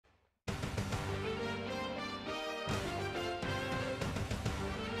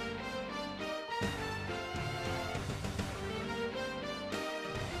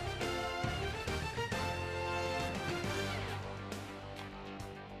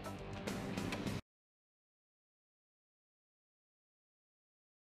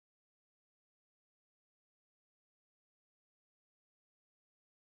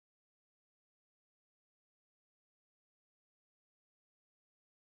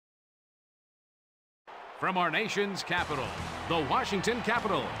From our nation's capital, the Washington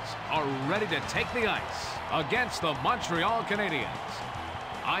Capitals are ready to take the ice against the Montreal Canadiens.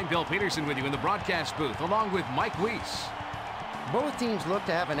 I'm Bill Peterson with you in the broadcast booth, along with Mike Weiss. Both teams look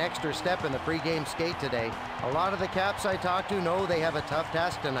to have an extra step in the pregame skate today. A lot of the Caps I talked to know they have a tough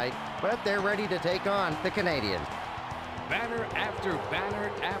task tonight, but they're ready to take on the Canadiens. Banner after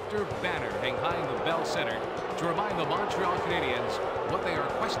banner after banner hang high in the Bell Center to remind the Montreal Canadiens what they are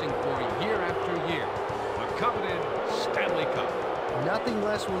questing for year after year. The coveted Stanley Cup. Nothing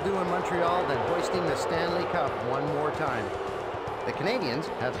less will do in Montreal than hoisting the Stanley Cup one more time. The Canadiens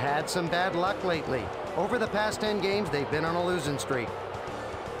have had some bad luck lately. Over the past 10 games, they've been on a losing streak.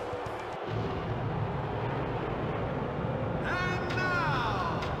 And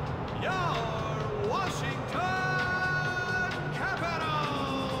now, your Washington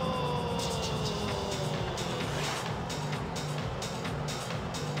Capitals!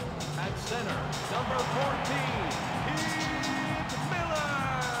 At center, number 14, Heath Miller.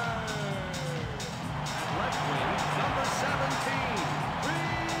 At left wing, number 17,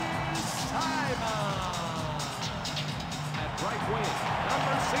 Reese Simon. At right wing,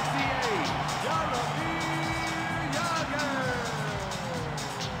 number 68, Jaromir Jagr.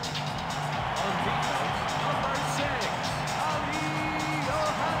 On defense, number 6, Ali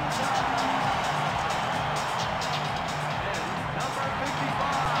Johansson. And number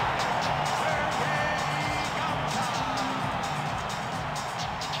 55, Sergei Gamsa.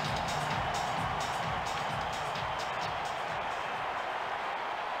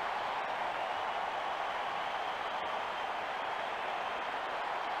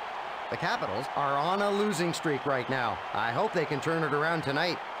 The Capitals are on a losing streak right now. I hope they can turn it around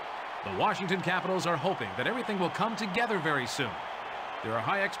tonight. The Washington Capitals are hoping that everything will come together very soon. There are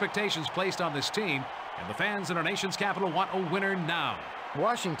high expectations placed on this team, and the fans in our nation's capital want a winner now.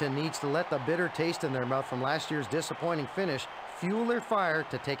 Washington needs to let the bitter taste in their mouth from last year's disappointing finish fuel their fire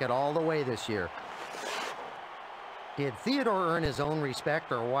to take it all the way this year. Did Theodore earn his own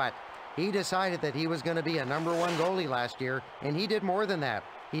respect or what? He decided that he was going to be a #1 goalie last year, and he did more than that.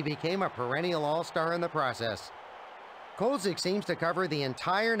 He became a perennial all-star in the process. Kozik seems to cover the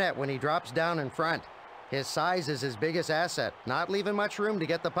entire net when he drops down in front. His size is his biggest asset, not leaving much room to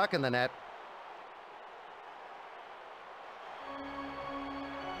get the puck in the net.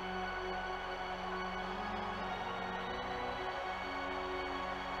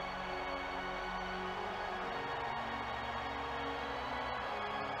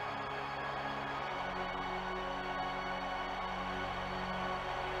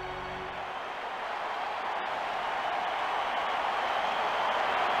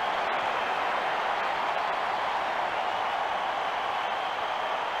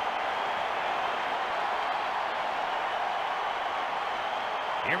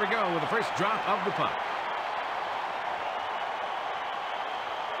 Here we go with the first drop of the puck.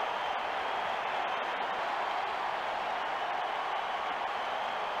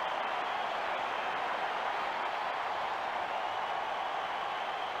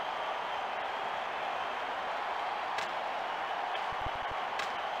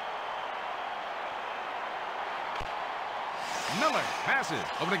 Miller passes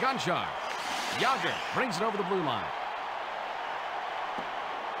over to Gunchar. Jagr brings it over the blue line.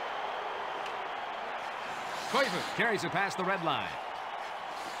 Koivu carries it past the red line.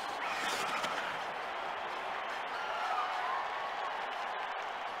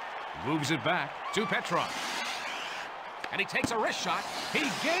 Moves it back to Petrov. And he takes a wrist shot. He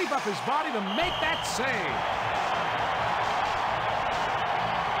gave up his body to make that save.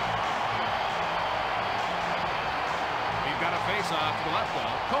 We've got a face-off to the left of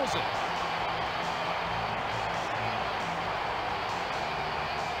Kozik.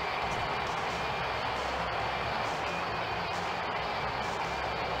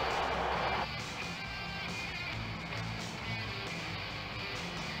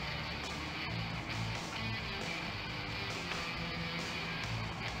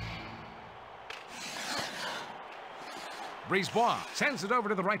 Brisebois sends it over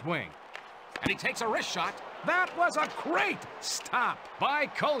to the right wing. And he takes a wrist shot. That was a great stop by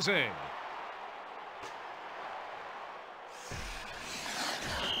Kozik.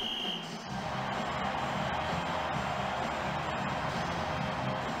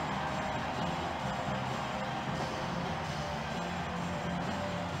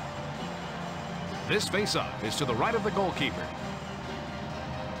 This faceoff is to the right of the goalkeeper.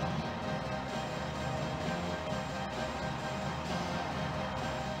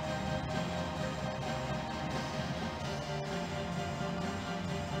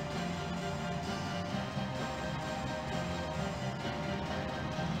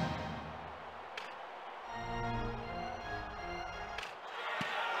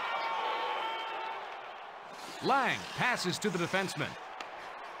 Lang passes to the defenseman.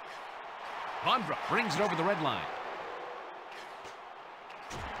 Bondra brings it over the red line.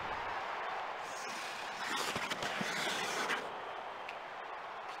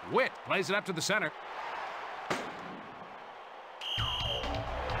 Witt plays it up to the center.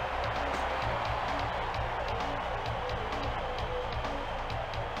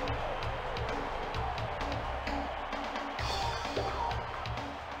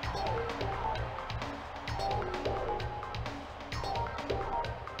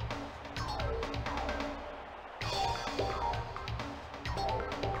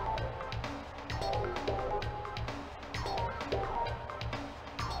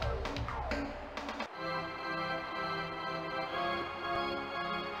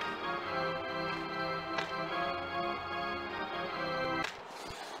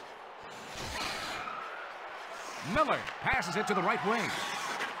 Miller passes it to the right wing.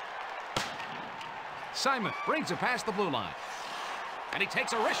 Simon brings it past the blue line. And he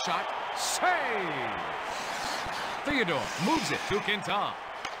takes a wrist shot. Save! Theodore moves it to Quintal.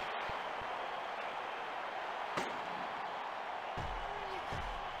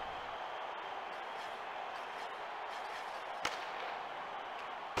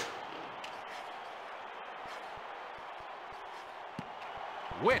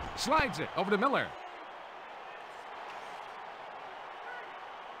 Witt slides it over to Miller.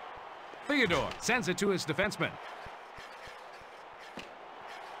 Theodore sends it to his defenseman.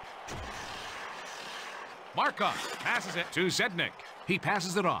 Markov passes it to Zednik. He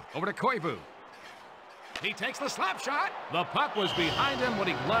passes it off over to Koivu. He takes the slap shot. The puck was behind him when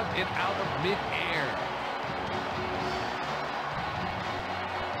he gloved it out of mid-air.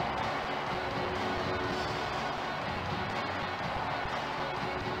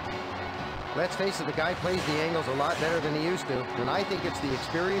 Let's face it, the guy plays the angles a lot better than he used to, and I think it's the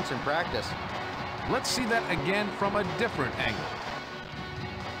experience and practice. Let's see that again from a different angle.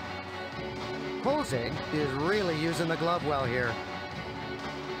 Kolzig is really using the glove well here.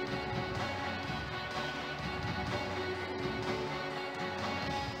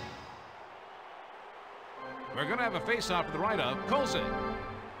 We're going to have a face-off to the right of Kolzig.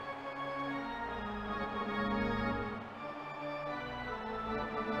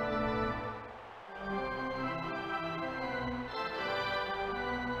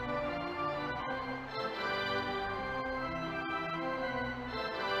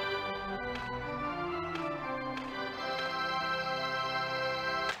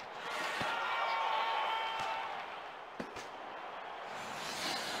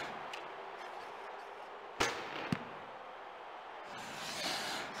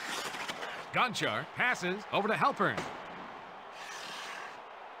 Gonchar passes over to Halpern.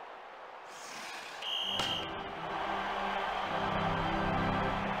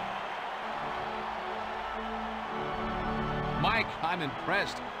 Mike, I'm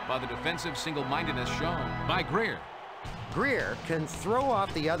impressed by the defensive single-mindedness shown by Greer. Greer can throw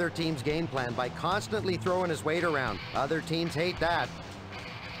off the other team's game plan by constantly throwing his weight around. Other teams hate that.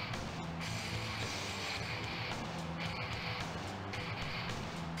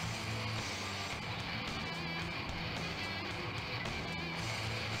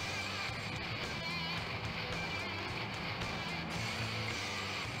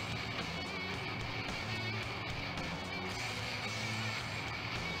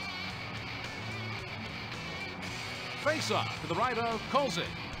 Face-off to the right of Kolzig.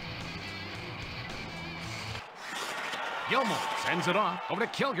 Gilmore sends it off over to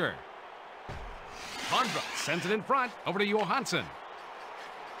Kilger. Bondra sends it in front over to Johansson.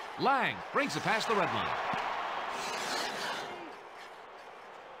 Lang brings it past the red line.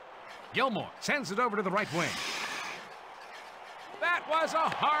 Gilmore sends it over to the right wing. That was a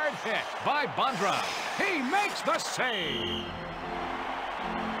hard hit by Bondra. He makes the save.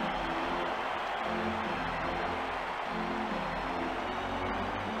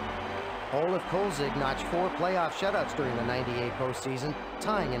 Olaf Kolzig notched 4 playoff shutouts during the '98 postseason,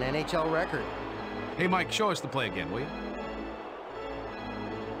 tying an NHL record. Hey, Mike, show us the play again, will you?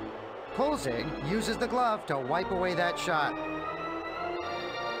 Kolzig uses the glove to wipe away that shot.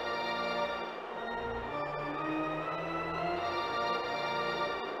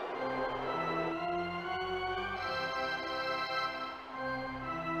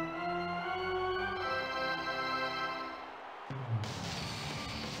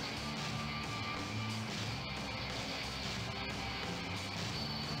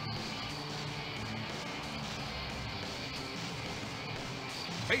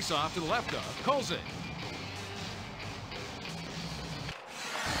 Face-off to the left of Kolzig.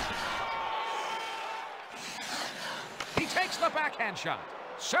 He takes the backhand shot.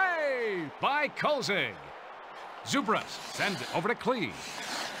 Save by Kolzig. Zubras sends it over to Klee.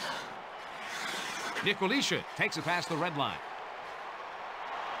 Nikolicia takes it past the red line.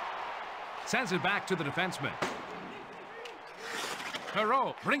 Sends it back to the defenseman.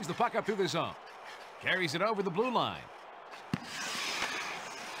 Perreault brings the puck up through the zone. Carries it over the blue line.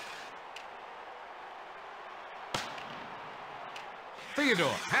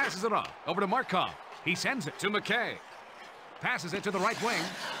 Theodore passes it off over to Markov. He sends it to McKay. Passes it to the right wing.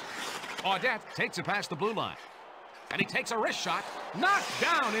 Audette takes it past the blue line. And he takes a wrist shot. Knocked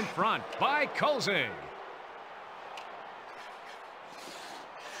down in front by Kolzig.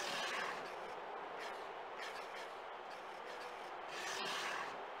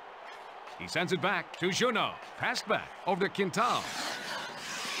 He sends it back to Junot. Passed back over to Quintal.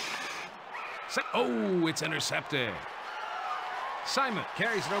 Oh, it's intercepted. Simon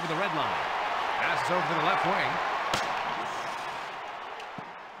carries it over the red line. Passes over to the left wing.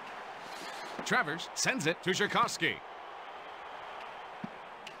 Travers sends it to Tchaikovsky.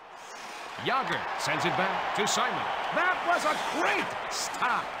 Yager sends it back to Simon. That was a great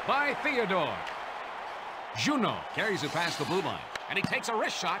stop by Theodore. Junot carries it past the blue line, and he takes a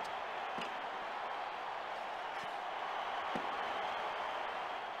wrist shot.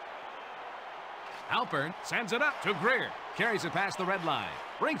 Alpern sends it up to Greer. Carries it past the red line.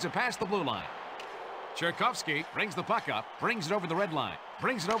 Brings it past the blue line. Tchaikovsky brings the puck up. Brings it over the red line.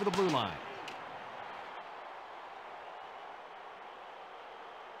 Brings it over the blue line.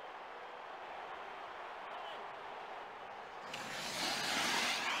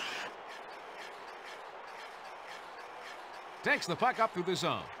 Takes the puck up through the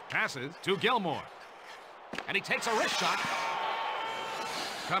zone. Passes to Gilmore. And he takes a wrist shot.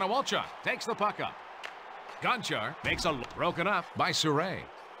 Konowalchuk takes the puck up. Gonchar makes a broken up by Surrey.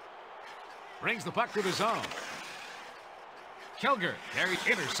 Brings the puck through the zone. Kilger carries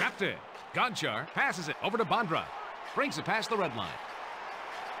intercepted. Gonchar passes it over to Bondra. Brings it past the red line.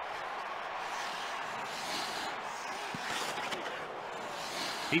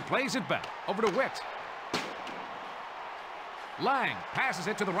 He plays it back over to Witt. Lang passes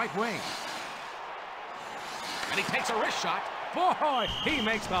it to the right wing. And he takes a wrist shot. Boy, he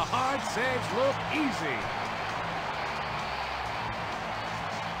makes the hard saves look easy.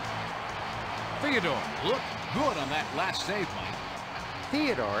 Theodore looked good on that last save, Mike.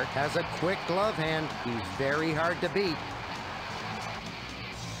 Theodore has a quick glove hand. He's very hard to beat.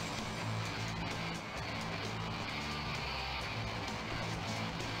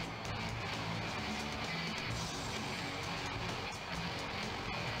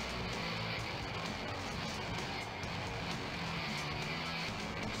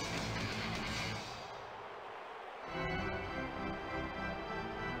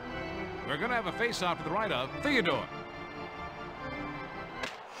 We're going to have a face-off to the right of Theodore.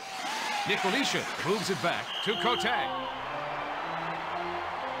 Nikolicia moves it back to Cote.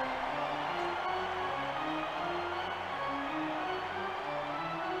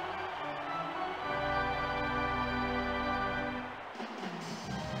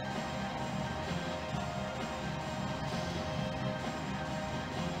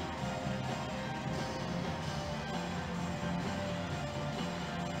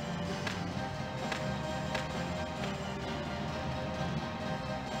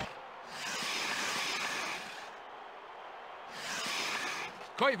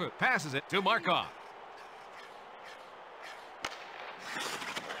 Koivu passes it to Markov.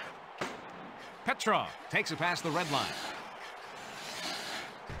 Petrov takes it past the red line.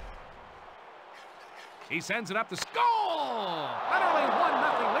 He sends it up to goal! An early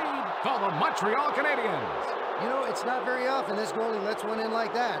 1-0 lead for the Montreal Canadiens. You know, it's not very often this goalie lets one in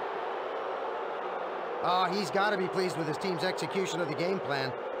like that. Oh, he's got to be pleased with his team's execution of the game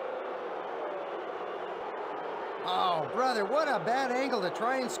plan. Oh, brother, what a bad angle to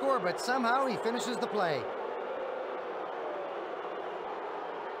try and score, but somehow he finishes the play.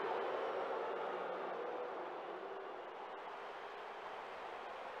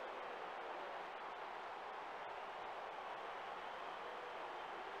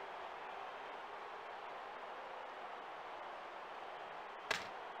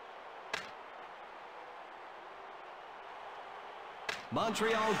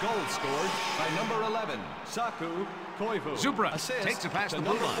 Montreal goal scored by number 11, Saku Koivu. Zubra Assist takes it past to the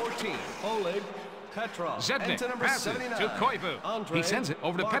blue number line. 14, Oleg Petrov. And Zednik to number passes 79, to Koivu. Andre He sends it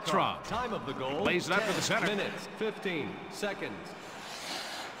over to Markov. Petrov. Time of the goal, Lays it up to the 10 center. minutes, 15 seconds.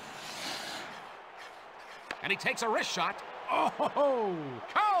 And he takes a wrist shot. Oh,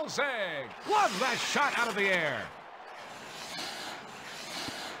 Kolzig! Loves that shot out of the air.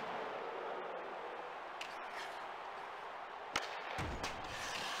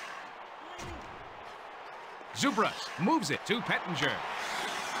 Zubras moves it to Pettinger.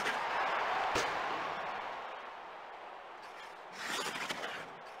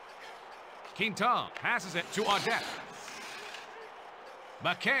 Quintal passes it to Audette.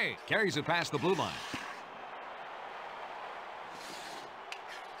 McKay carries it past the blue line.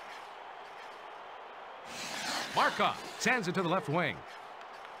 Markov sends it to the left wing.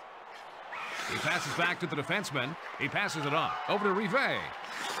 He passes back to the defenseman. He passes it on. Over to Rivet.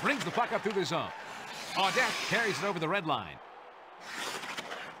 Brings the puck up through the zone. Audette carries it over the red line.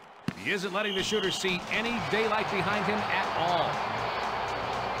 He isn't letting the shooter see any daylight behind him at all.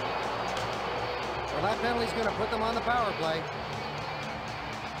 Well, that penalty's going to put them on the power play.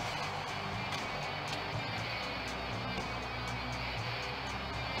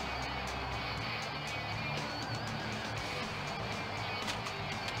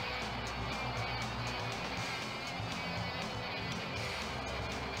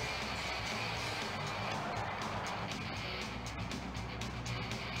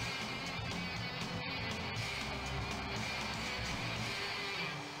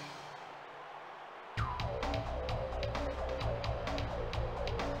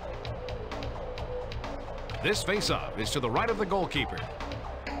 This faceoff is to the right of the goalkeeper.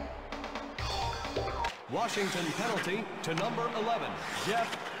 Washington penalty to number 11,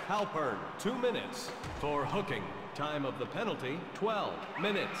 Jeff Halpern, 2 minutes for hooking. Time of the penalty, 12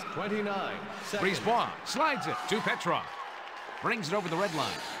 minutes, 29 seconds. Brisebois slides it to Petrov. Brings it over the red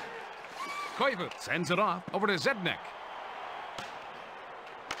line. Koivu sends it off over to Zednik.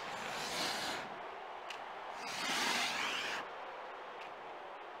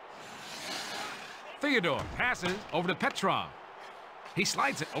 Theodore passes over to Petrov. He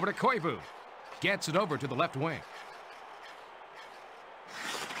slides it over to Koivu. Gets it over to the left wing.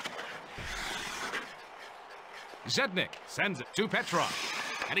 Zednik sends it to Petrov.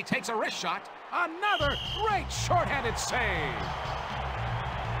 And he takes a wrist shot. Another great shorthanded save.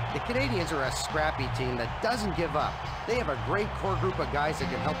 The Canadiens are a scrappy team that doesn't give up. They have a great core group of guys that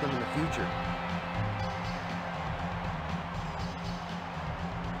can help them in the future.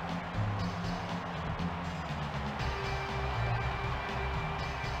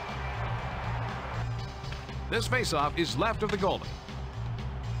 This faceoff is left of the goalie.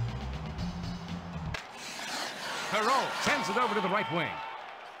 Perreault sends it over to the right wing.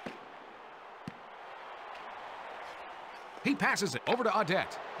 He passes it over to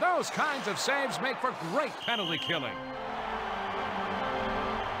Audette. Those kinds of saves make for great penalty killing.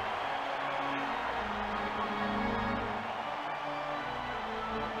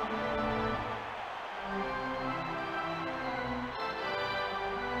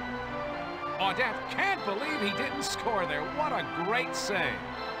 Audette can't believe he didn't score there. What a great save.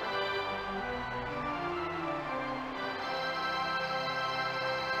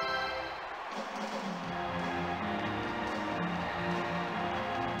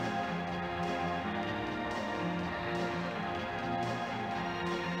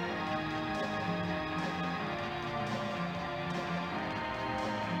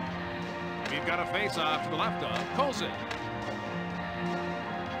 We've got a face-off to the left of Colson.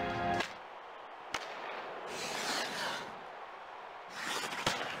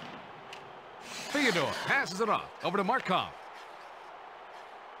 Theodore passes it off over to Markov.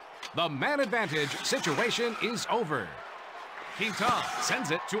 The man advantage situation is over. Quintal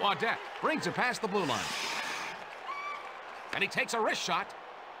sends it to Audette. Brings it past the blue line. And he takes a wrist shot.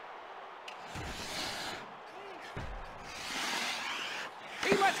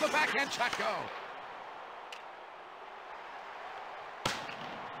 He lets the backhand shot go.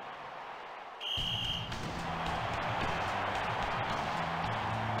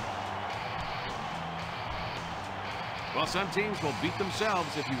 Well, some teams will beat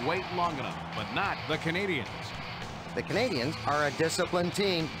themselves if you wait long enough, but not the Canadiens. The Canadiens are a disciplined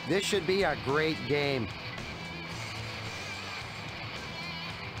team. This should be a great game.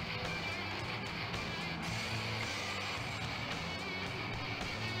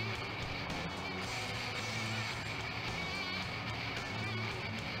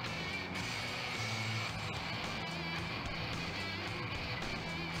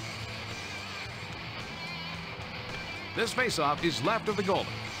 This faceoff is left of the goalie.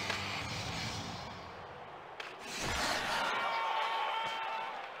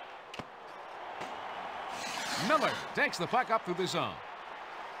 Miller takes the puck up through the zone.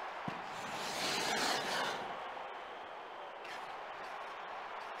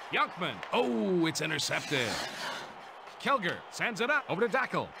 Youngman. Oh, it's intercepted. Kilger sends it up over to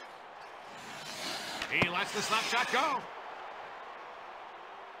Dackel. He lets the slap shot go.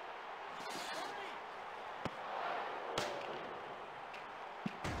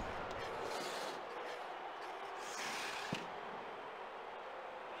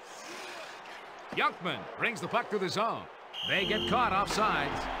 Yunkman brings the puck through the zone. They get caught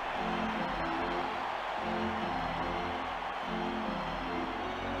offsides.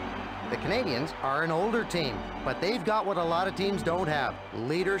 The Canadiens are an older team, but they've got what a lot of teams don't have: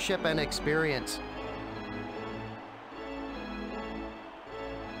 leadership and experience.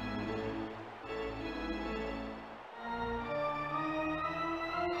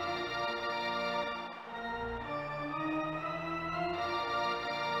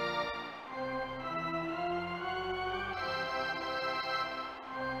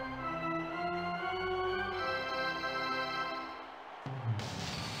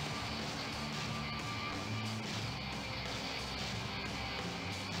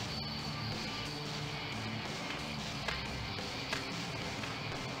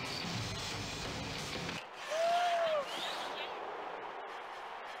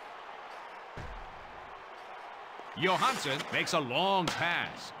 Johansson makes a long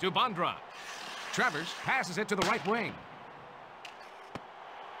pass to Bondra. Travers passes it to the right wing.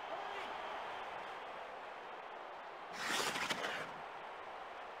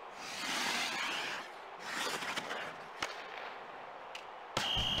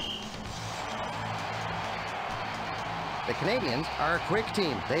 The Canadiens are a quick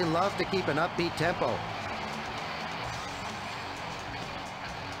team. They love to keep an upbeat tempo.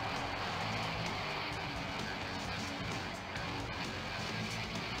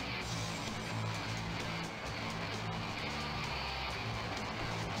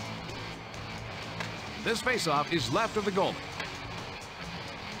 This faceoff is left of the goalie.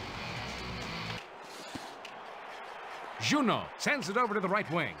 Juno sends it over to the right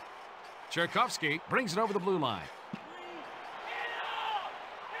wing. Cherkovsky brings it over the blue line.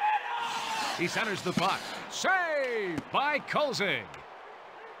 He centers the puck. Save by Kolzig.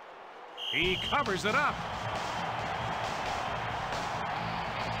 He covers it up.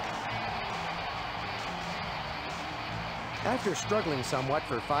 After struggling somewhat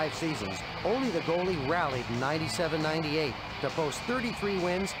for 5 seasons, only the goalie rallied in 97-98 to post 33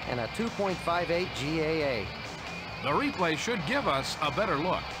 wins and a 2.58 GAA. The replay should give us a better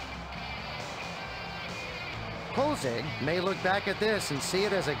look. Kolzig may look back at this and see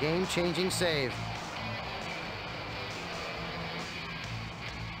it as a game-changing save.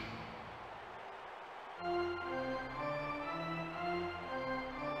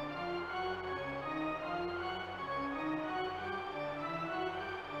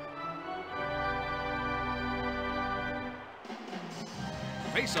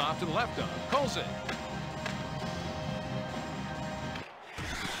 Face off to the left of Kolzig.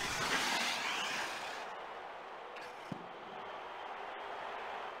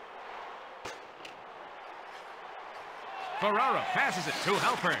 Ferraro passes it to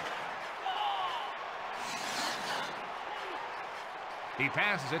Halpern. He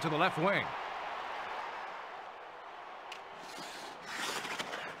passes it to the left wing.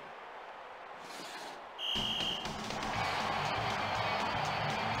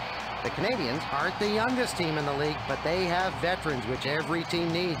 The Canadiens aren't the youngest team in the league, but they have veterans, which every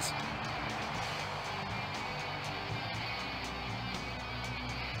team needs.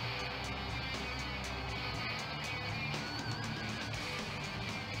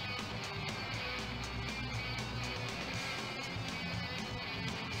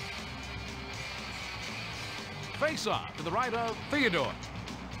 Face off to the right of Theodore.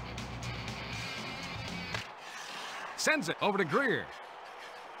 Sends it over to Greer.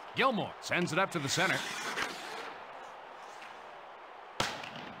 Gilmore sends it up to the center.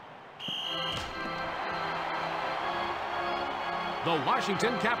 The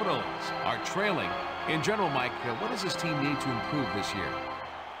Washington Capitals are trailing. In general, Mike, what does this team need to improve this year?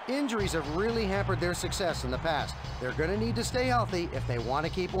 Injuries have really hampered their success in the past. They're going to need to stay healthy if they want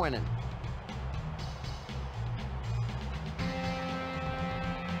to keep winning.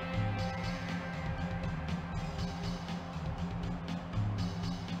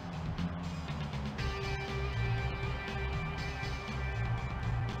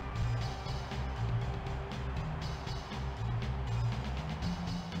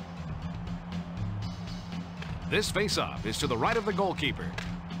 This faceoff is to the right of the goalkeeper.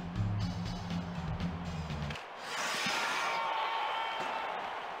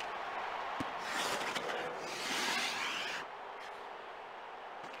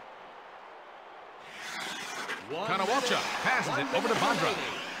 Kanawalchuk passes it over to Bondra.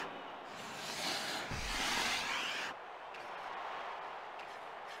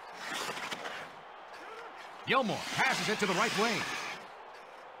 Gilmore passes it to the right wing.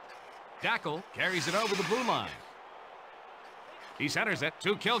 Dackel carries it over the blue line. He centers it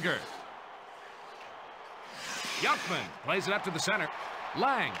to Kilger. Yunkman plays it up to the center.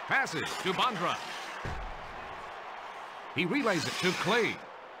 Lang passes to Bondra. He relays it to Klee.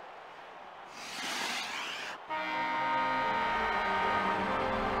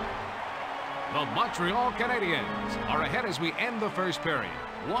 The Montreal Canadiens are ahead as we end the first period,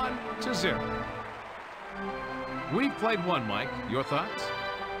 1-0. We've played one, Mike. Your thoughts?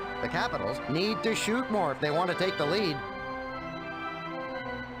 The Capitals need to shoot more if they want to take the lead.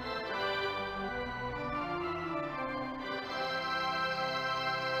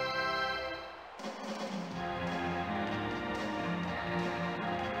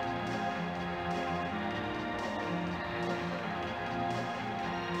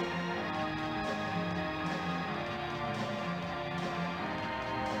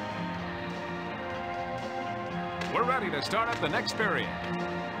 We're ready to start up the next period.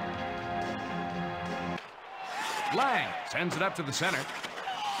 Lang sends it up to the center.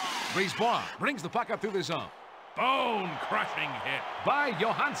 Brisebois brings the puck up through the zone. Bone-crushing hit by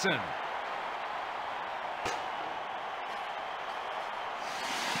Johansson.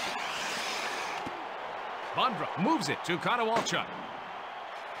 Bondra moves it to Konowalchuk.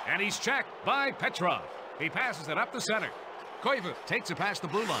 And he's checked by Petrov. He passes it up the center. Koivu takes it past the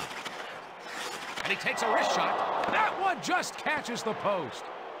blue line. And he takes a wrist shot. That one just catches the post.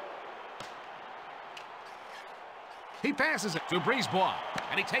 He passes it to Brisebois.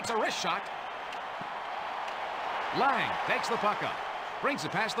 And he takes a wrist shot. Lang takes the puck up. Brings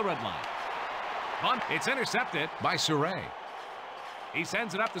it past the red line. It's intercepted by Surrey. He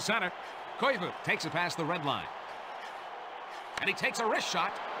sends it up the center. Koivu takes it past the red line. And he takes a wrist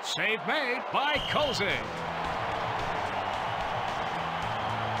shot. Save made by Kolzig.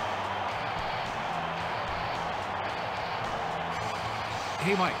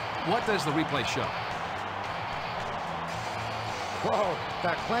 Hey, Mike, what does the replay show? Whoa,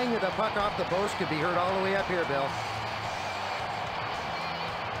 that clang of the puck off the post could be heard all the way up here, Bill.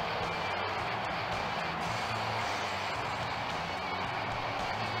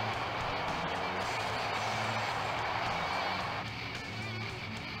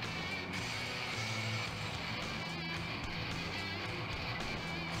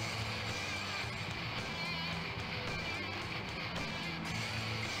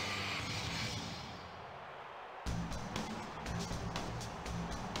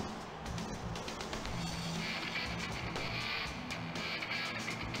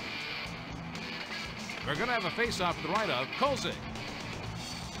 We're going to have a face-off to the right of Kolzig.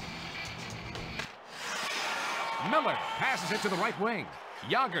 Miller passes it to the right wing.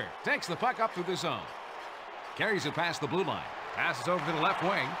 Yager takes the puck up through the zone. Carries it past the blue line. Passes over to the left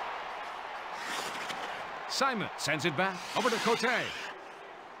wing. Simon sends it back over to Cote.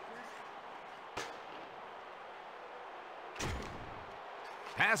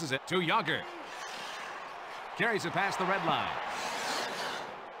 Passes it to Yager. Carries it past the red line.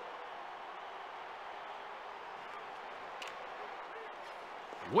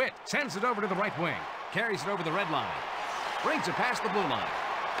 Witt sends it over to the right wing. Carries it over the red line. Brings it past the blue line.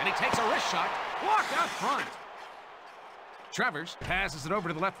 And he takes a wrist shot. Blocked out front. Travers passes it over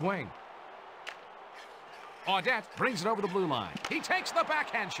to the left wing. Audette brings it over the blue line. He takes the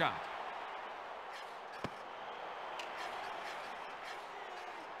backhand shot.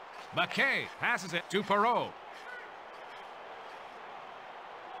 McKay passes it to Perreault.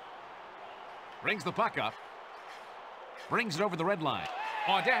 Brings the puck up. Brings it over the red line.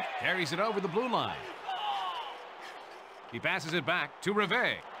 Audette carries it over the blue line. He passes it back to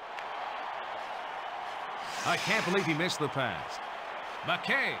Rivet. I can't believe he missed the pass.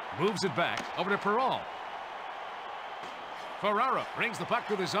 McKay moves it back over to Perreault. Ferraro brings the puck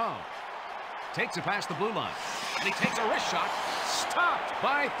to the zone. Takes it past the blue line. And he takes a wrist shot. Stopped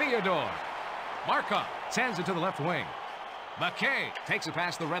by Theodore. Markov sends it to the left wing. McKay takes it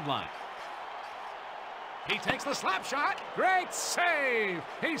past the red line. He takes the slap shot. Great save.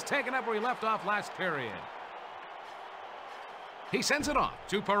 He's taken up where he left off last period. He sends it off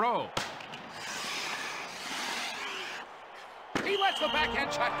to Perreault. He lets the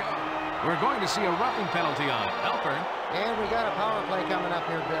backhand shot go. We're going to see a roughing penalty on Halpern. And we got a power play coming up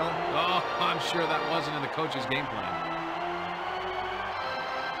here, Bill. Oh, I'm sure that wasn't in the coach's game plan.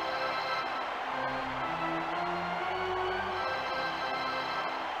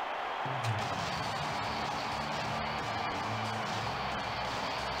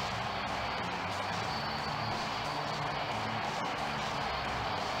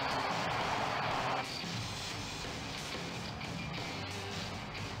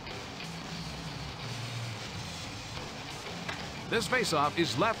 This faceoff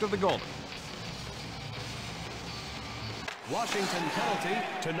is left of the goal. Washington penalty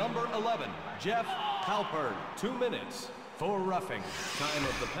to number 11, Jeff Halpern. 2 minutes. for roughing. Time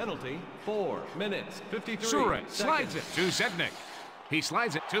of the penalty, 4 minutes, 53 Sure seconds. slides it to Zednik. He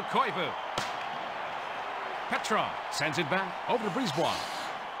slides it to Koivu. Petrov sends it back over to Brisebois.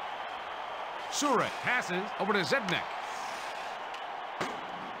 Sure passes over to Zednik.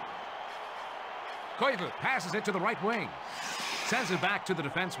 Koivu passes it to the right wing. Sends it back to the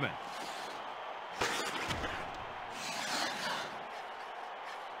defenseman.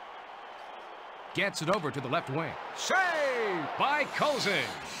 Gets it over to the left wing. Save by Kozing.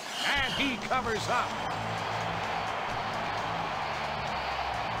 And he covers up.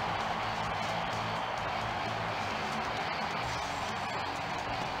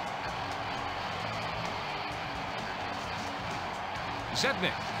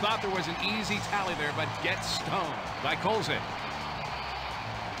 Zednik thought there was an easy tally there, but gets stoned by Kozing.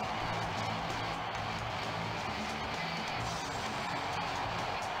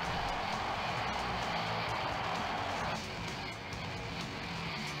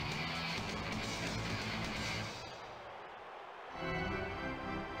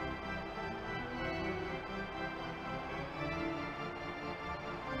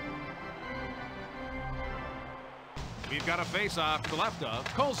 We've got a face-off to the left of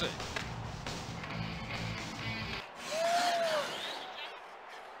Kozing.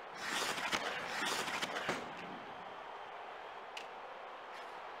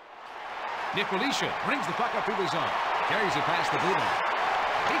 Nicolisha brings the puck up to his zone. Carries it past the blue line.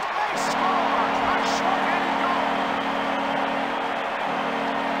 He scores! A short-handed goal!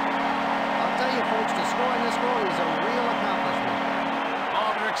 I'll tell you, folks, to score in this goal is a real accomplishment. Oh,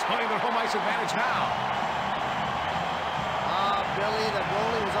 they're explaining their home ice advantage now. Billy, the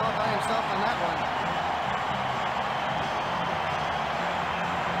goalie was all by himself on that one.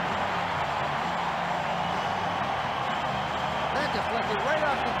 That deflected right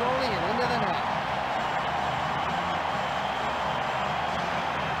off the goalie and into the net.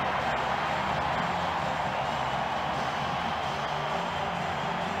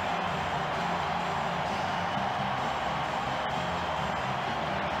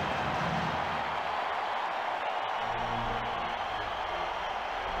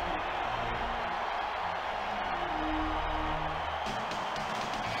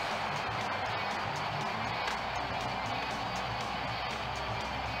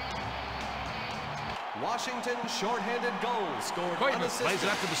 Washington shorthanded goal scored Koivu unassisted plays it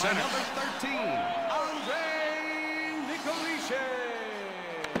up to the center. by number 13, Andrei Nicolisha.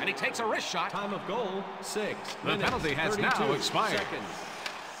 And he takes a wrist shot. Time of goal, 6 The minutes, penalty has 32 now expired. seconds.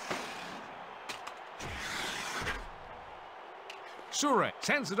 Sure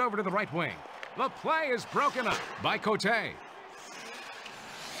sends it over to the right wing. The play is broken up by Cote.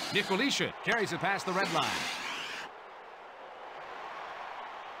 Nicolisha carries it past the red line.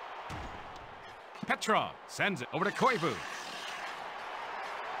 Petrov sends it over to Koivu.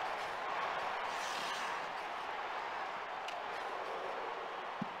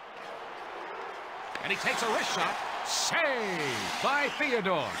 And he takes a wrist shot. Saved by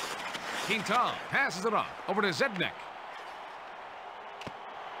Theodore. Quintal passes it off over to Zednik.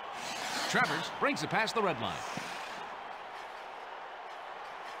 Travers brings it past the red line.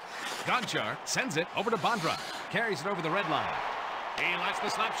 Gonchar sends it over to Bondra. Carries it over the red line. He lets the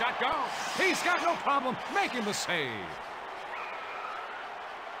slap shot go. He's got no problem making the save.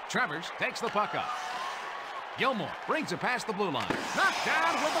 Travers takes the puck up. Gilmore brings it past the blue line. Knocked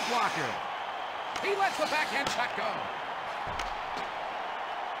down with the blocker. He lets the backhand shot go.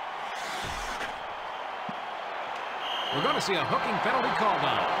 We're going to see a hooking penalty called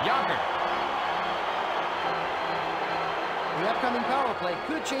on. Yager. The upcoming power play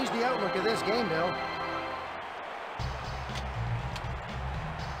could change the outlook of this game, Bill.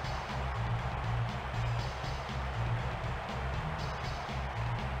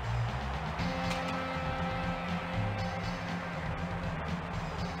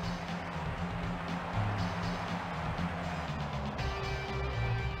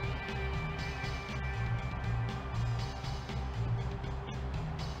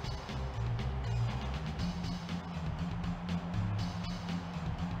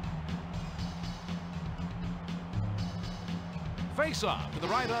 Face-off to the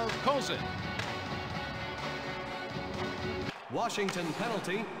right of Kozing. Washington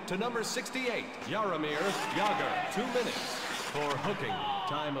penalty to number 68, Jaromir Jagr. 2 minutes for hooking.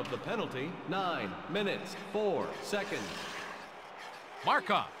 Time of the penalty, 9 minutes, 4 seconds.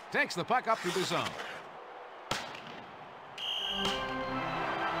 Markov takes the puck up through the zone.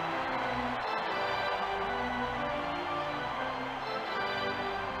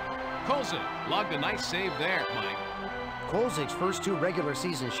 Kozing logged a nice save there, Mike. Kozig's first 2 regular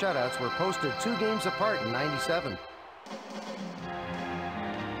season shutouts were posted 2 games apart in '97.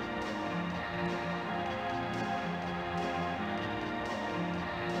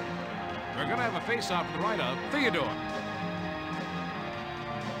 They're going to have a face-off to the right of Theodore.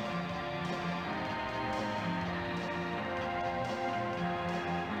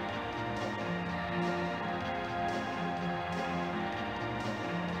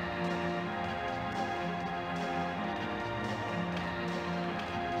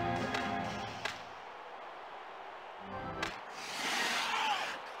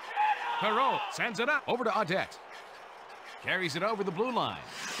 Perrault sends it up over to Audette. Carries it over the blue line.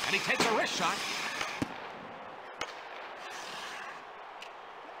 And he takes a wrist shot.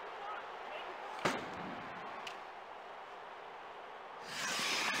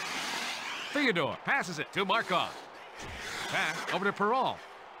 Theodore passes it to Markov. Pass over to Perrault.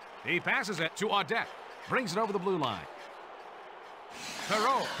 He passes it to Audette. Brings it over the blue line.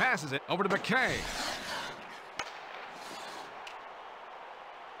 Perrault passes it over to McKay.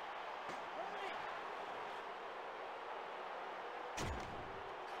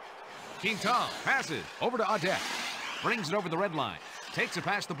 Quintal passes over to Audette. Brings it over the red line. Takes it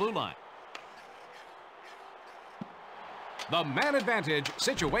past the blue line. The man advantage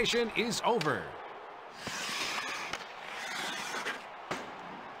situation is over.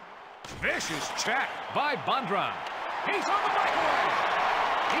 Vicious check by Bondra. He's on the breakaway.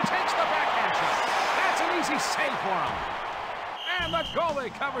 He takes the backhand shot. That's an easy save for him. And the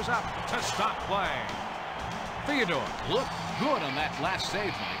goalie covers up to stop play. Theodore looked good on that last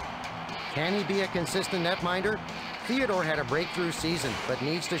save, Mike. Can he be a consistent netminder? Theodore had a breakthrough season, but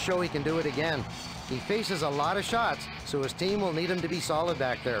needs to show he can do it again. He faces a lot of shots, so his team will need him to be solid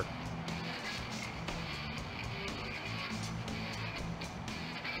back there.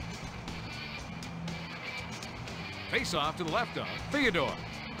 Face off to the left of Theodore.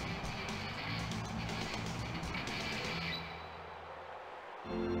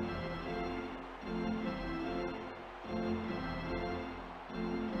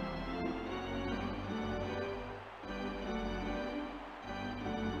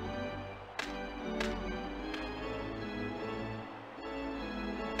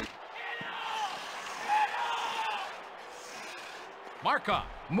 Markov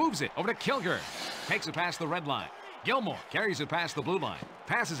moves it over to Kilger. Takes it past the red line. Gilmore carries it past the blue line.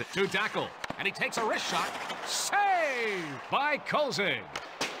 Passes it to Dackel. And he takes a wrist shot. Saved by Kolzig.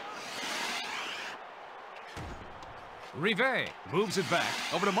 Rivet moves it back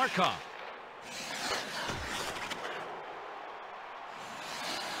over to Markov.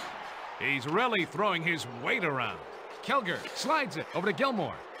 He's really throwing his weight around. Kilger slides it over to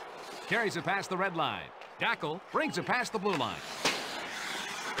Gilmore. Carries it past the red line. Dackel brings it past the blue line.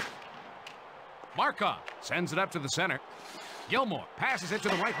 Markov sends it up to the center. Gilmore passes it to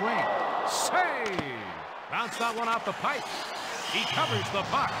the right wing. Save! Bounced that one off the pipe. He covers the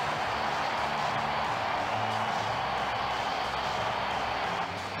puck.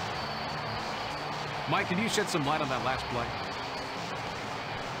 Mike, can you shed some light on that last play?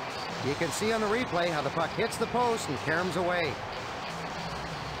 You can see on the replay how the puck hits the post and caroms away.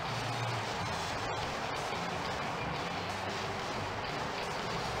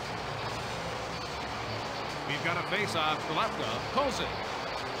 We've got a face-off to the left of Kolzig.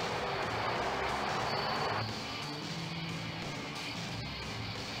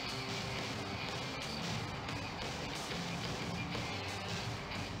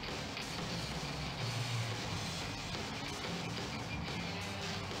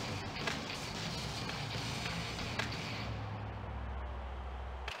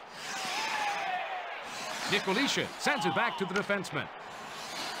 Nicolisha sends it back to the defenseman.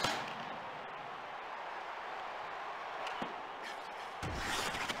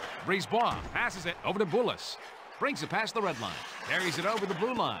 Brisebois passes it over to Boulis. Brings it past the red line. Carries it over the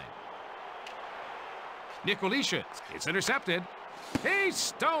blue line. Nicolisha, it's intercepted. He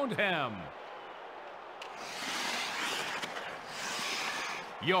stoned him.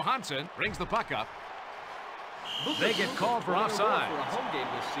 Johansson brings the puck up. They get called for offside. For a home game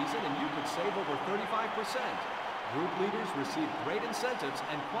this season, and you could save over 35%. Group leaders receive great incentives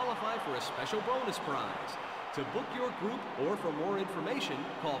and qualify for a special bonus prize. To book your group or for more information,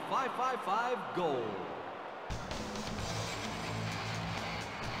 call 555-GOAL.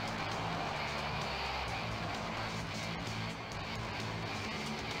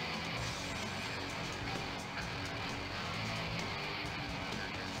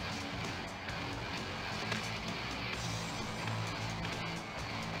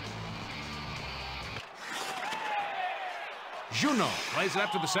 Juno plays it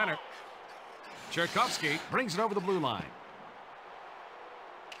up to the center. Cherkovsky brings it over the blue line.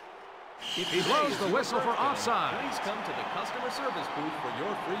 He blows the whistle for offside. Please come to the customer service booth for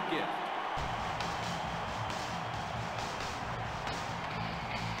your free gift.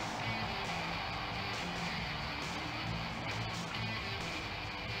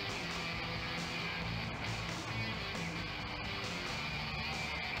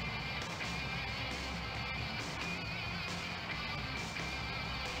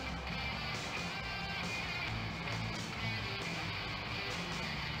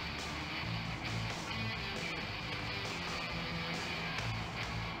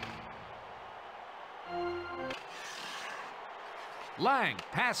 Lang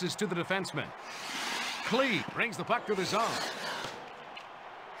passes to the defenseman. Klee brings the puck to the zone.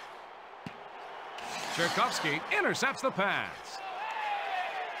 Cherkovsky intercepts the pass.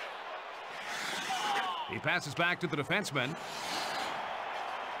 He passes back to the defenseman.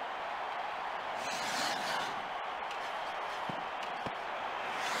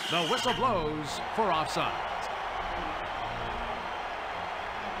 The whistle blows for offside.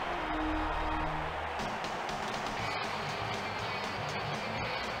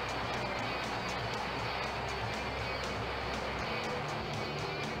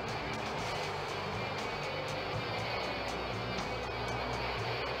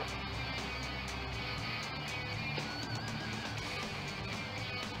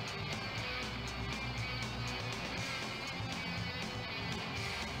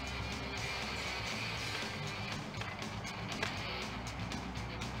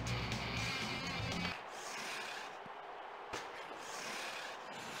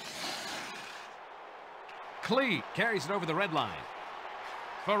 Klee carries it over the red line.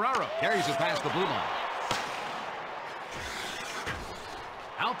 Ferraro carries it past the blue line.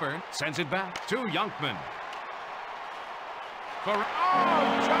 Alpern sends it back to Youngman.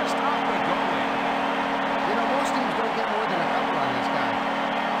 Just off the goalie. You know, most teams don't get more than a couple on this guy.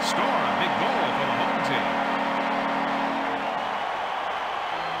 Score a big goal for the home team.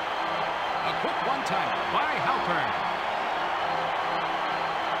 A quick one-timer by Alpern.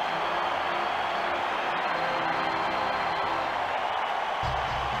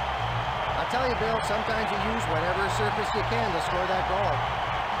 I tell you, Bill, sometimes you use whatever surface you can to score that goal.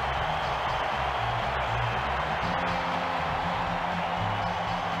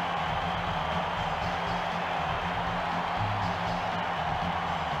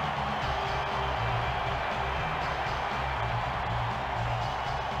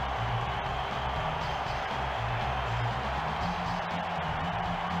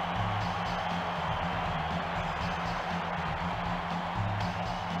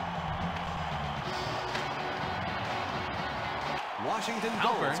 Washington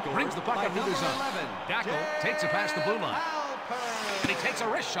Alpern brings the puck up to the zone. Dackel takes it past the blue line. And he takes a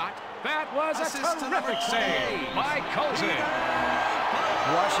wrist shot. That was a terrific save by Colton.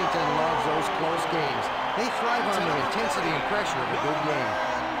 Washington loves those close games. They thrive on the intensity and pressure of a good game.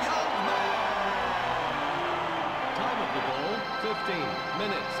 Time of the goal, 15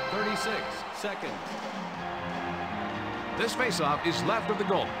 minutes, 36 seconds. This faceoff is left of the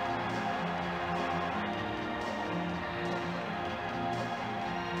goal.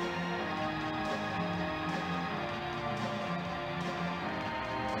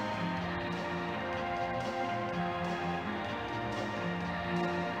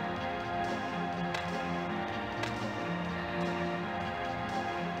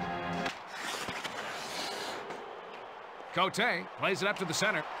 Cote plays it up to the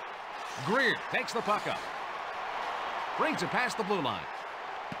center. Greer takes the puck up. Brings it past the blue line.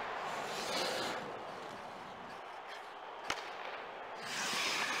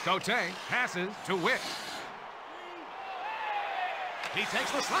 Cote passes to Witt. He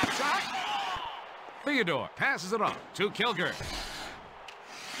takes the slap shot. Theodore passes it on to Kilger.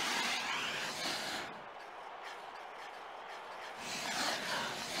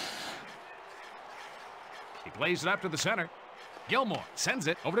 He plays it up to the center. Gilmore sends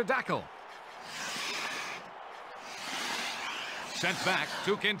it over to Dackel. Sent back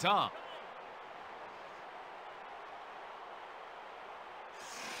to Quintal.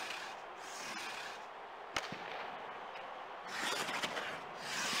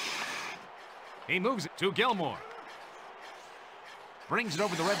 He moves it to Gilmore. Brings it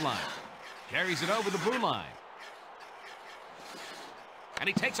over the red line. Carries it over the blue line. And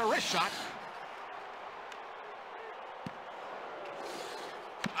he takes a wrist shot.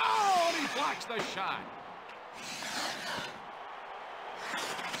 Oh, and he blocks the shot.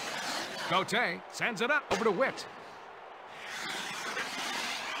 Cote sends it up over to Witt.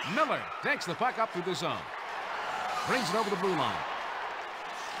 Miller takes the puck up through the zone. Brings it over the blue line.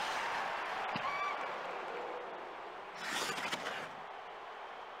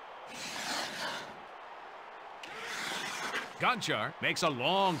 Gonchar makes a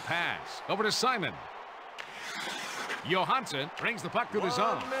long pass over to Simon. Johansson brings the puck through the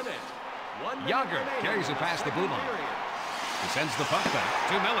zone. 1 minute. Yager carries it past the blue line. He sends the puck back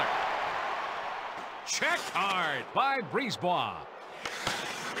to Miller. Checked hard by Brisebois.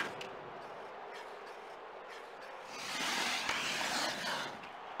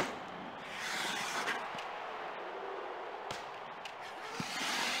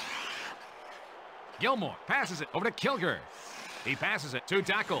 Gilmore passes it over to Kilger. He passes it to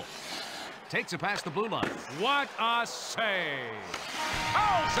Dackel. takes it past the blue line. What a save!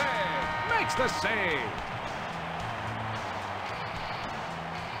 Colson makes the save.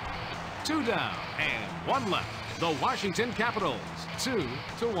 2 down and 1 left. The Washington Capitals,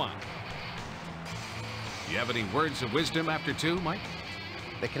 2-1. You have any words of wisdom after 2, Mike?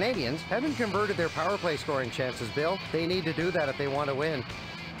 The Canadiens haven't converted their power play scoring chances, Bill. They need to do that if they want to win.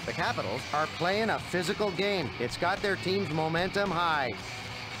 The Capitals are playing a physical game. It's got their team's momentum high.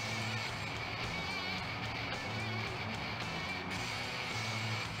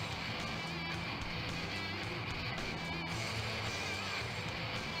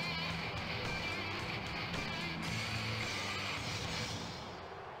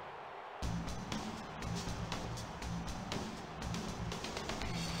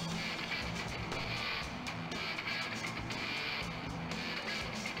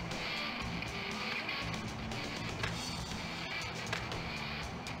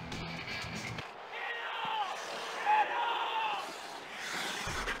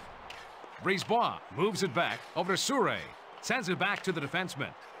 Brisebois moves it back over to Soure. Sends it back to the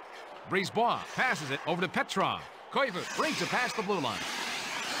defenseman. Brisebois passes it over to Petrov. Koivu brings it past the blue line.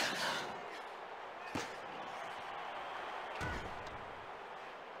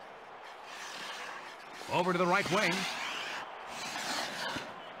 Over to the right wing.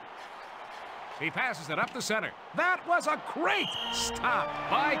 He passes it up the center. That was a great stop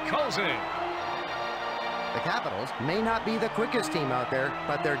by Colson. The Capitals may not be the quickest team out there,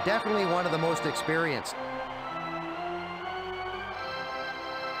 but they're definitely one of the most experienced.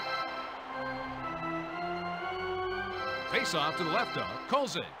 Face off to the left of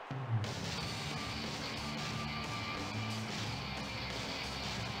Colson.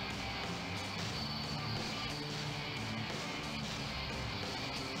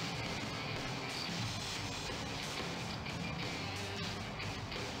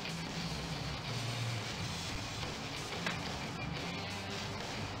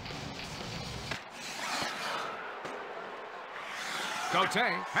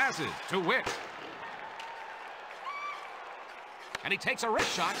 Cote passes to Witt. And he takes a wrist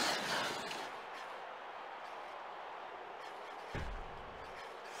shot.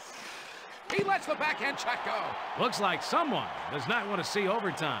 He lets the backhand shot go. Looks like someone does not want to see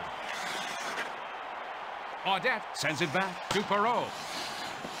overtime. Audette sends it back to Perreault.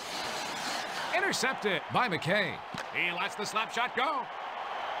 Intercepted by McKay. He lets the slap shot go.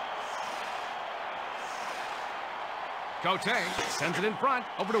 Cote sends it in front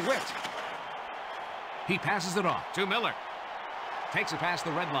over to Witt. He passes it off to Miller. Takes it past the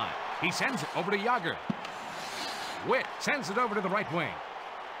red line. He sends it over to Yager. Witt sends it over to the right wing.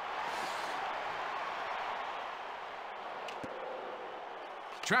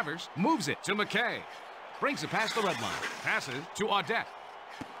 Travers moves it to McKay. Brings it past the red line. Passes to Audette.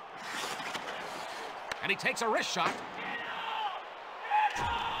 And he takes a wrist shot.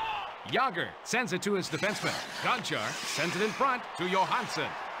 Yager sends it to his defenseman. Gonchar sends it in front to Johansson.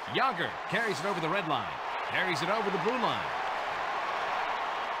 Yager carries it over the red line. Carries it over the blue line.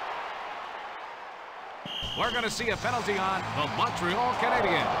 We're going to see a penalty on the Montreal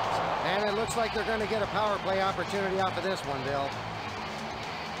Canadiens. And it looks like they're going to get a power play opportunity off of this one, Bill.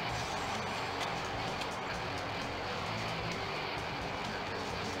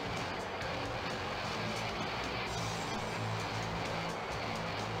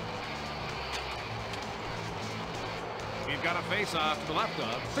 We've got a face-off to the left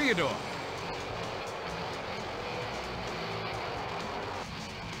of Theodore.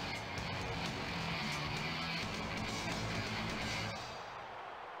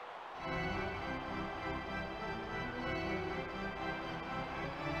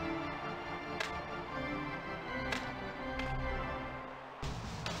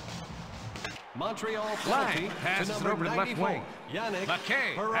 Montreal Lang passes it over to the left wing.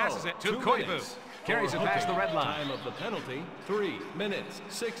 McKay passes it to Koivu. Carries it past the red line. Time of the penalty, 3 minutes,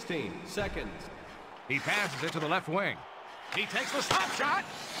 16 seconds. He passes it to the left wing. He takes the slap shot.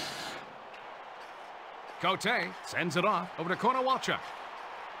 Cote sends it off over to Konowalchuk.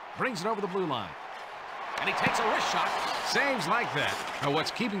 Brings it over the blue line. And he takes a wrist shot. Saves like that are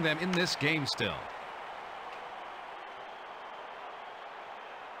what's keeping them in this game still.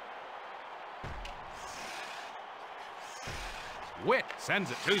 Witt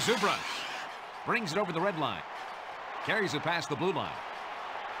sends it to Zubras. Brings it over the red line. Carries it past the blue line.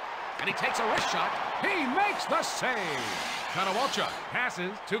 And he takes a wrist shot. He makes the save. Konowalchuk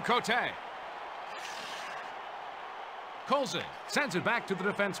passes to Cote. Colson sends it back to the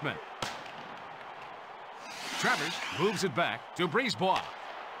defenseman. Travers moves it back to Brisebois.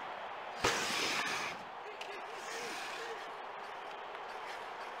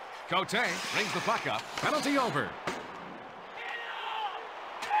 Cote brings the puck up. Penalty over.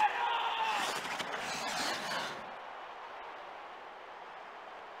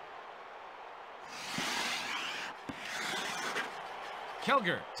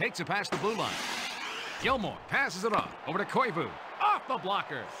 Kilger takes it past the blue line. Gilmore passes it off. Over to Koivu. Off the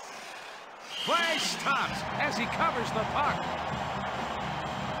blocker. Play stops as he covers the puck.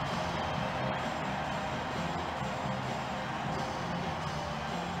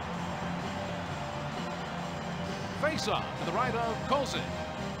 Face-off to the right of Colson.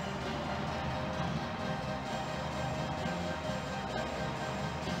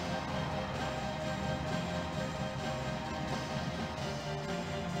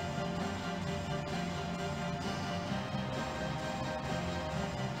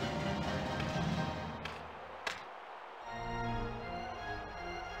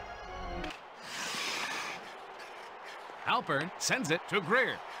 Alpern sends it to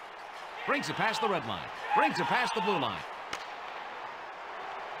Greer. Brings it past the red line. Brings it past the blue line.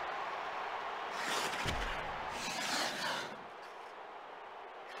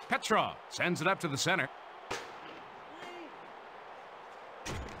 Petrov sends it up to the center.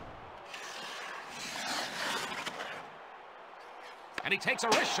 And he takes a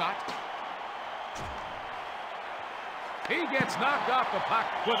wrist shot. He gets knocked off the puck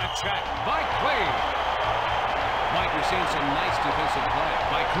with a check by Clee. Mike, you're seeing some nice defensive play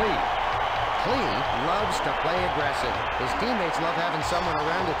by Clee. Clee loves to play aggressive. His teammates love having someone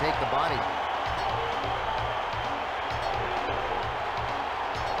around to take the body.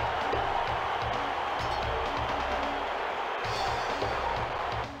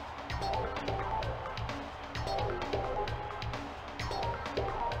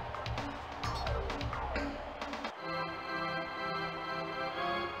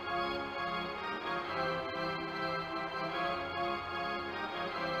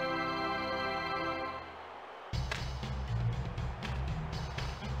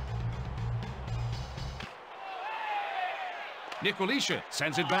 Nicolisha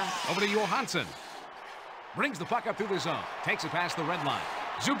sends it back over to Johansson. Brings the puck up through the zone. Takes it past the red line.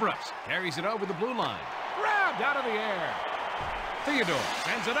 Zubras carries it over the blue line. Grabbed out of the air. Theodore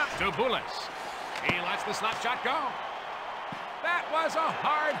sends it up to Bulis. He lets the slap shot go. That was a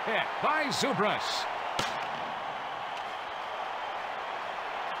hard hit by Zubras.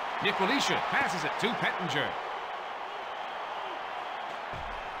 Nicolisha passes it to Pettinger.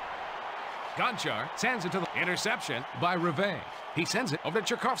 Gonchar sends it to the interception by Rivet. He sends it over to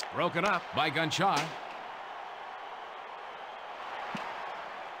Tchaikovsky. Broken up by Gonchar.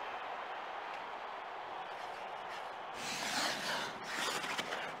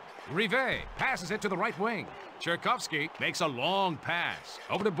 Rivet passes it to the right wing. Tchaikovsky makes a long pass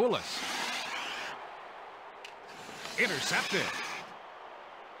over to Bulis. Intercepted.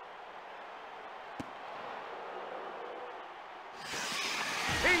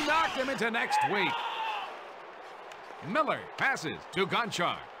 He knocked him into next week. Miller passes to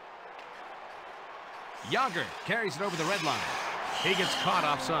Gonchar. Yager carries it over the red line. He gets caught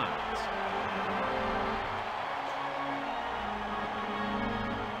offside.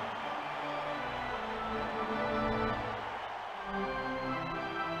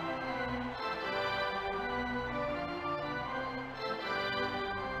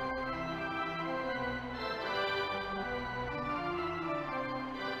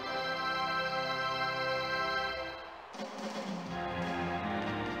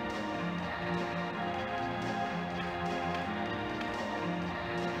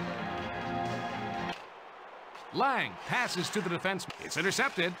 Lang passes to the defense. It's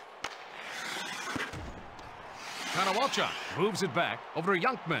intercepted. Konowalchuk moves it back over to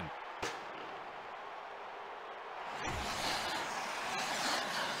Youngman.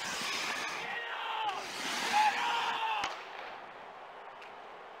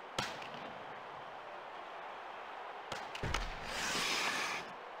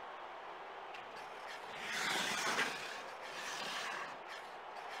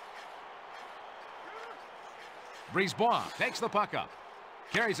 Brisebois takes the puck up.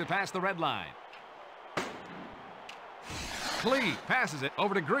 Carries it past the red line. Clee passes it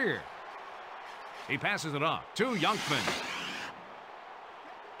over to Greer. He passes it off to Youngman.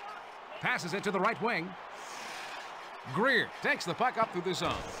 Passes it to the right wing. Greer takes the puck up through the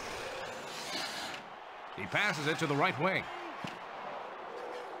zone. He passes it to the right wing.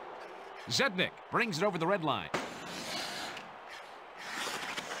 Zednik brings it over the red line.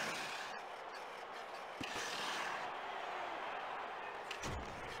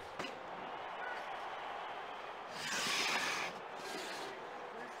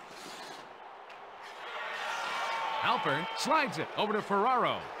 Alpern slides it over to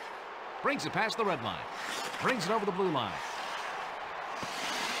Ferraro. Brings it past the red line. Brings it over the blue line.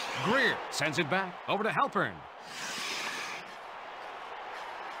 Greer sends it back over to Halpern.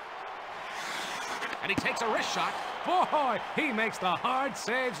 And he takes a wrist shot. Boy, he makes the hard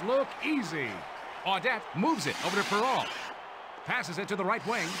saves look easy. Audette moves it over to Perrault. Passes it to the right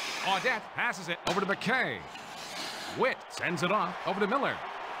wing. Audette passes it over to McKay. Witt sends it off over to Miller.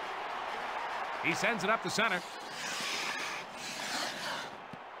 He sends it up the center.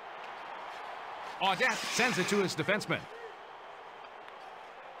 Audette sends it to his defenseman.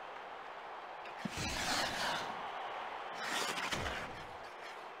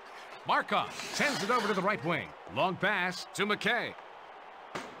 Markov sends it over to the right wing. Long pass to McKay.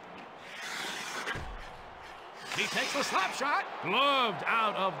 He takes the slap shot. Gloved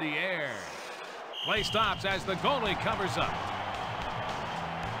out of the air. Play stops as the goalie covers up.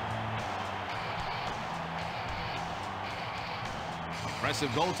 Impressive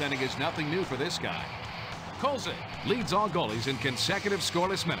goaltending is nothing new for this guy. Kolzig leads all goalies in consecutive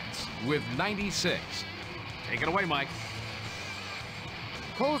scoreless minutes with 96. Take it away, Mike.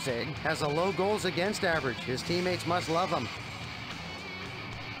 Kolzig has a low goals against average. His teammates must love him.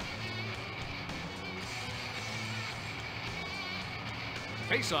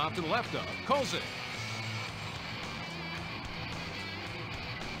 Face off to the left of Kolzig.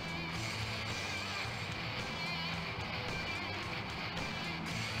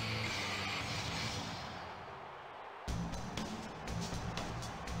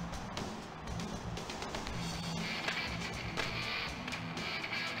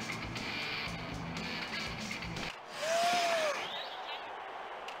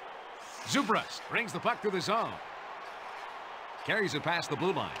 Zubras brings the puck through the zone. Carries it past the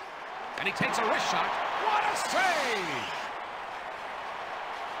blue line. And he takes a wrist shot. What a save!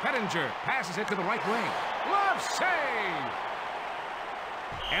 Pettinger passes it to the right wing. Glove save!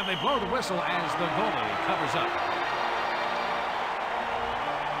 And they blow the whistle as the goalie covers up.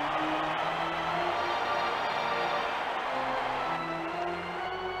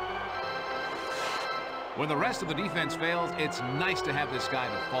 When the rest of the defense fails, it's nice to have this guy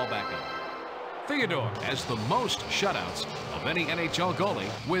to fall back on. Theodore has the most shutouts of any NHL goalie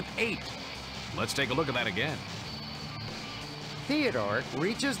with 8. Let's take a look at that again. Theodore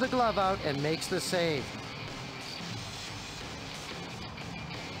reaches the glove out and makes the save.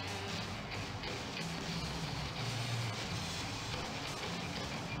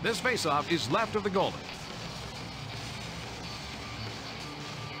 This faceoff is left of the goalie.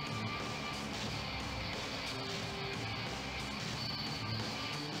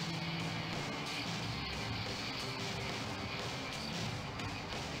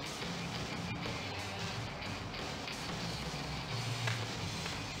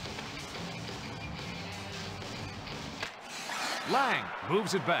 Lang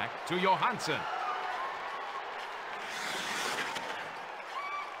moves it back to Johansson.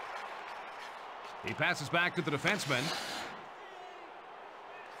 He passes back to the defenseman.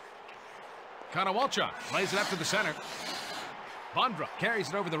 Konowalchuk plays it up to the center. Bondra carries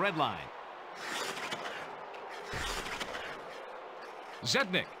it over the red line.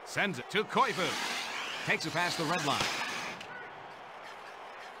 Zednik sends it to Koivu. Takes it past the red line.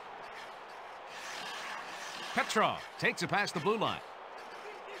 Petrov takes it past the blue line.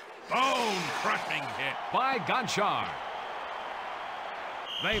 Bone-crushing hit by Gonchar.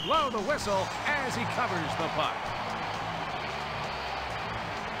 They blow the whistle as he covers the puck.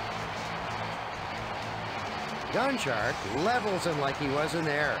 Gonchar levels him like he wasn't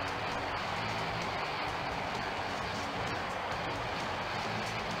there.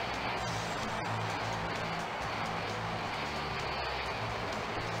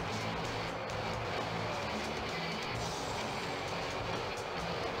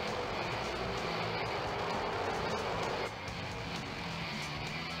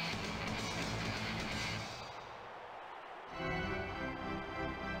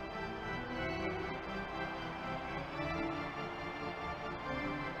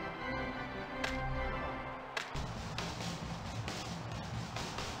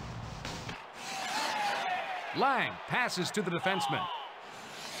 Lang passes to the defenseman.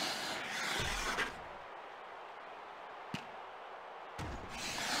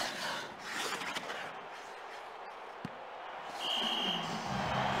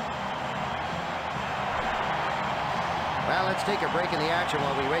 Well, let's take a break in the action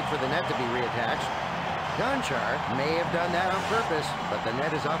while we wait for the net to be reattached. Gonchar may have done that on purpose, but the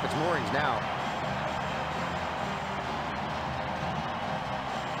net is off its moorings now.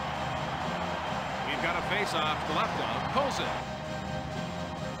 Got a face-off to left of Kolzig.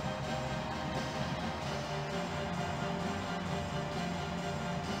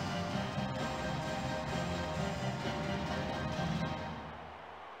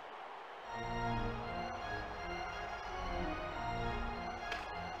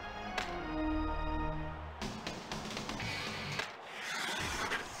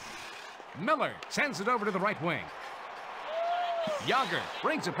 Miller sends it over to the right wing. Yager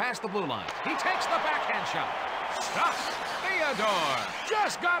brings it past the blue line. He takes the backhand shot. Stop. Theodore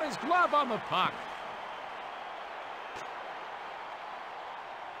just got his glove on the puck.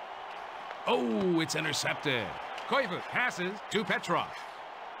 Oh, it's intercepted. Koivu passes to Petrov.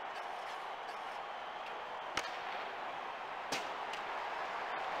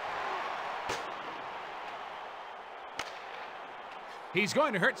 He's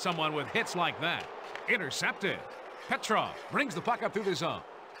going to hurt someone with hits like that. Intercepted. Petrov brings the puck up through the zone.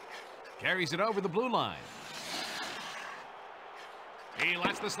 Carries it over the blue line. He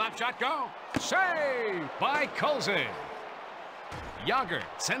lets the slap shot go. Save by Kolzig. Yager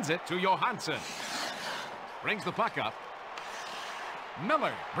sends it to Johansson. Brings the puck up.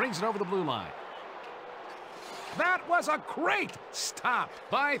 Miller brings it over the blue line. That was a great stop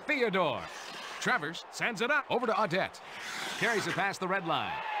by Theodore. Travers sends it up over to Audette. Carries it past the red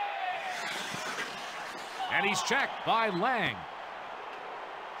line. And he's checked by Lang.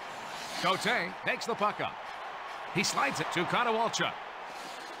 Cote takes the puck up. He slides it to Konowalchuk.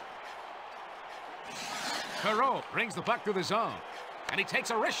 Perreault brings the puck through the zone. And he takes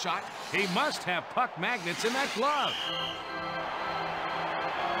a wrist shot. He must have puck magnets in that glove.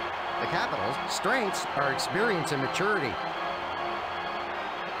 The Capitals' strengths are experience and maturity.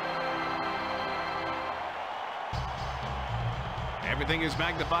 Everything is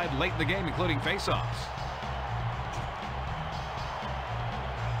magnified late in the game, including faceoffs.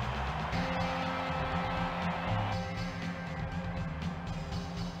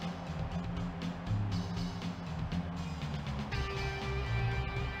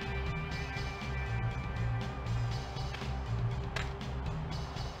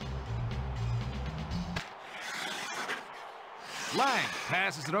 Lang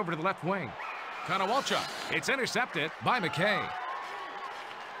passes it over to the left wing. Konowalchuk. It's intercepted by McKay.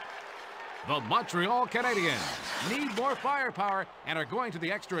 The Montreal Canadiens need more firepower and are going to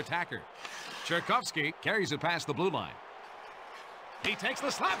the extra attacker. Cherkovsky carries it past the blue line. He takes the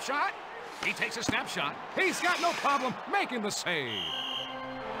slap shot. He takes a snapshot. He's got no problem making the save.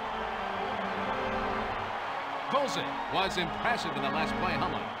 Kolzig was impressive in the last play, huh,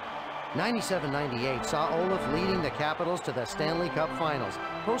 Mike? 97-98 saw Olaf leading the Capitals to the Stanley Cup Finals,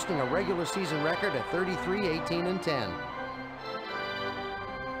 posting a regular season record of 33-18-10.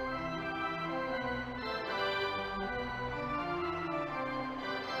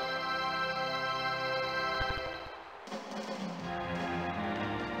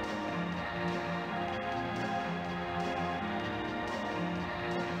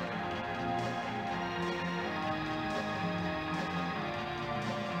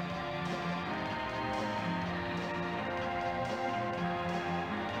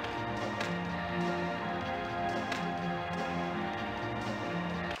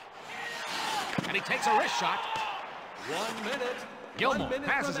 And he takes a wrist shot. 1 minute. Gilmore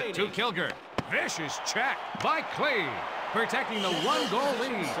passes it to Kilger. Vicious check by Clay, protecting the one-goal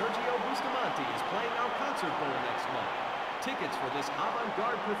lead. Sergio Bustamante is playing our concert bowl next month. Tickets for this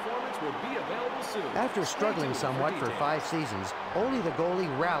avant-garde performance will be available soon. After struggling somewhat for 5 seasons, Ole the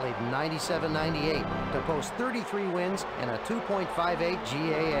goalie rallied in 97-98 to post 33 wins and a 2.58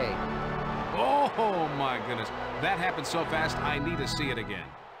 GAA. Oh, my goodness. That happened so fast, I need to see it again.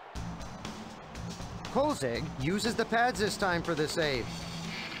 Kolzig uses the pads this time for the save.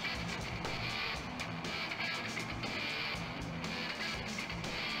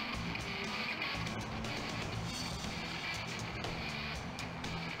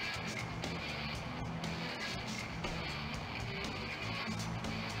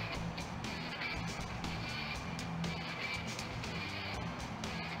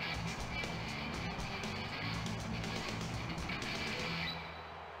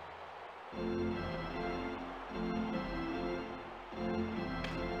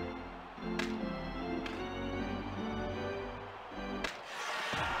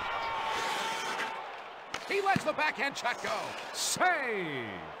 He lets the backhand shot go. Save!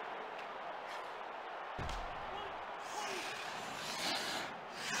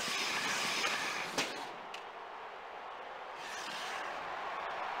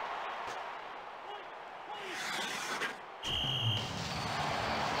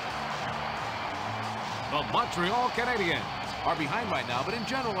 The Montreal Canadiens are behind right now, but in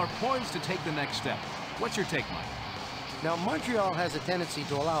general are poised to take the next step. What's your take, Mike? Now, Montreal has a tendency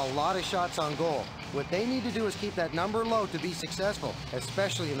to allow a lot of shots on goal. What they need to do is keep that number low to be successful,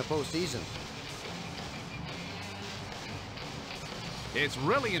 especially in the postseason. It's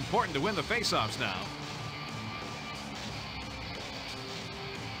really important to win the faceoffs now.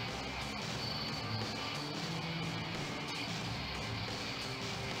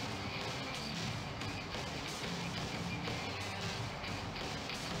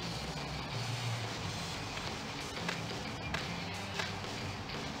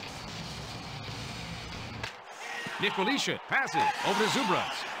 Nicolisha passes over to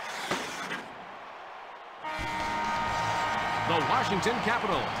Zubras. The Washington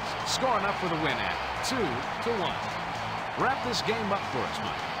Capitals score enough for the win at 2-1. Wrap this game up for us,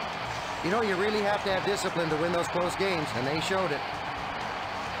 Mike. You know, you really have to have discipline to win those close games, and they showed it.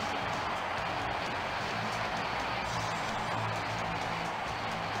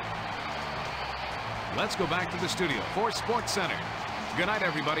 Let's go back to the studio for Sports Center. Good night,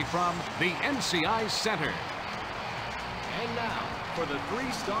 everybody, from the NCI Center. And now, for the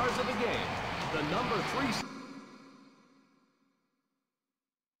 3 stars of the game, the number 3...